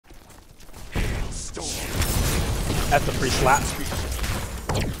That's a free slap.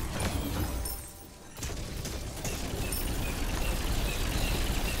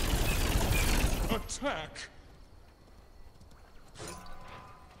 Attack!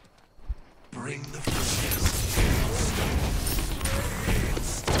 Bring the focus.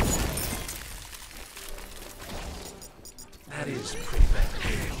 That is pretty bad.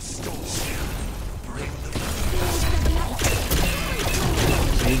 Bring the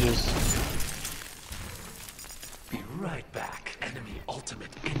Ages. Be right back. Enemy ultimate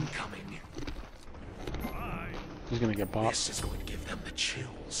incoming. He's gonna get popped. This is going to give them the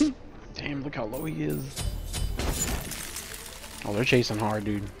chills. Damn, look how low he is. Oh, they're chasing hard,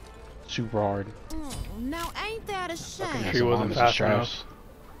 dude. Super hard. Oh, now ain't that a shame? He wasn't fast enough.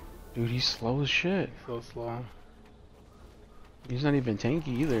 Dude, he's slow as shit. So slow. He's not even tanky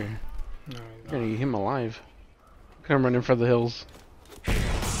either. No, You're gonna get him alive. Look at him running for the hills.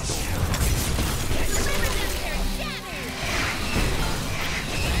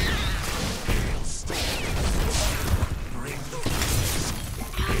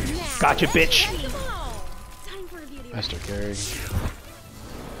 Gotcha, bitch. Master carry.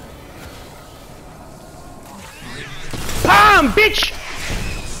 Bam, bitch.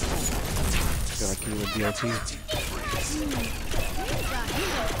 Feel like he would DLT.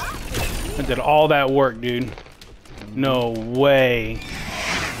 I did all that work, dude. No way.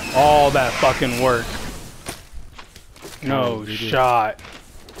 All that fucking work. No shot.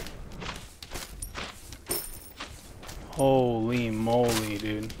 Holy moly,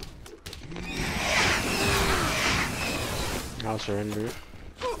 dude. I'll surrender it.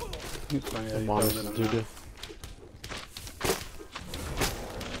 Yeah, Bonus is doo-doo.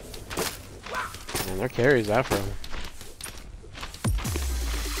 Man, their carry's Afro.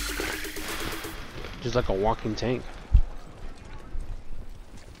 Just like a walking tank.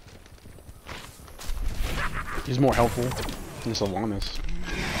 He's more helpful than Sylvanas.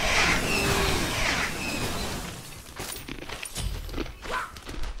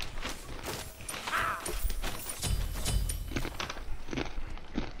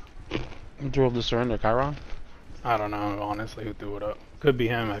 Who drove the surrender, Chiron? I don't know, honestly, who threw it up. Could be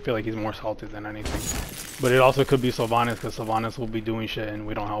him. I feel like he's more salted than anything. But it also could be Sylvanas, because Sylvanas will be doing shit and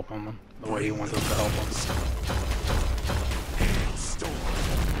we don't help him the way he wants us to help him.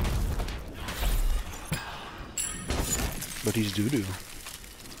 But he's doo-doo.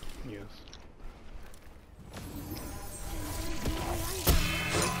 Yes.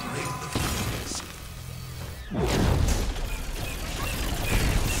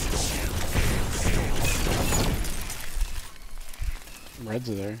 Reds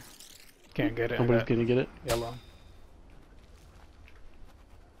are there. Can't get it. Nobody's gonna get it. Yellow.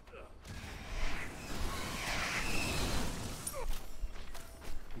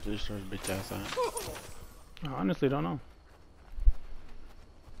 Just throws bitch ass out. I honestly don't know.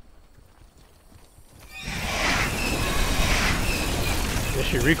 Guess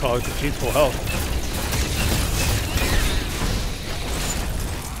she recalls because she's full health.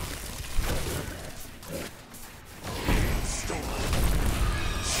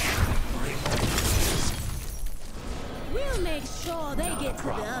 We'll make sure they get to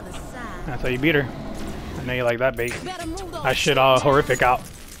the other side. That's how you beat her. I know you like that bait. Better move those I shit horrific out.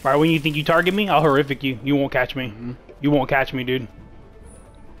 Right when you think you target me, I'll horrific you. You won't catch me. You won't catch me, dude.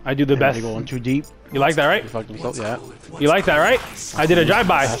 I do the best. Going too deep. You like that, right? You fucked himself, yeah. You like that, right? I did a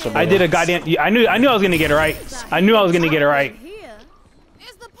drive-by. I did a goddamn. I knew I was gonna get it right. I knew I was gonna get it right. here.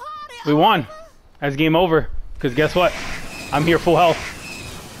 Is the party We won. That's game over. Cause guess what? I'm here full health.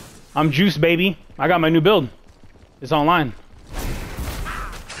 I'm juice, baby. I got my new build. It's online.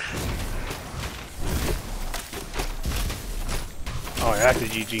 Oh, yeah, that's a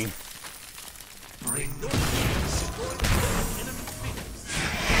GG.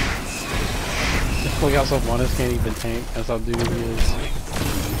 Look how Sylvanas can't even tank. That's how dude he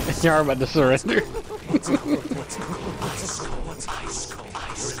is. You're about to surrender.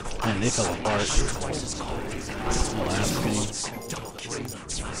 Man, they fell apart. Last game.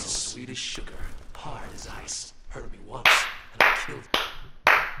 Sweet as sugar, hard as ice. Hurt me once, and I killed you.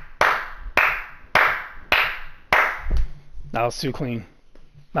 That was too clean.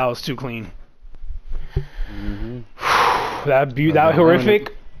 That was too clean. That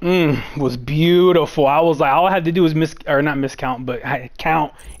horrific was beautiful. I was like, all I had to do was not miscount, but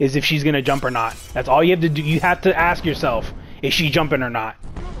count is if she's gonna jump or not. That's all you have to do. You have to ask yourself, is she jumping or not?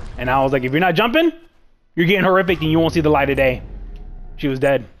 And I was like, if you're not jumping, you're getting horrific and you won't see the light of day. She was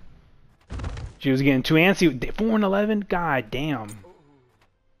dead. She was getting 2 antsy. 4 and 11. God damn.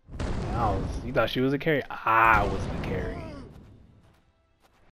 You thought she was a carry? I was the carry.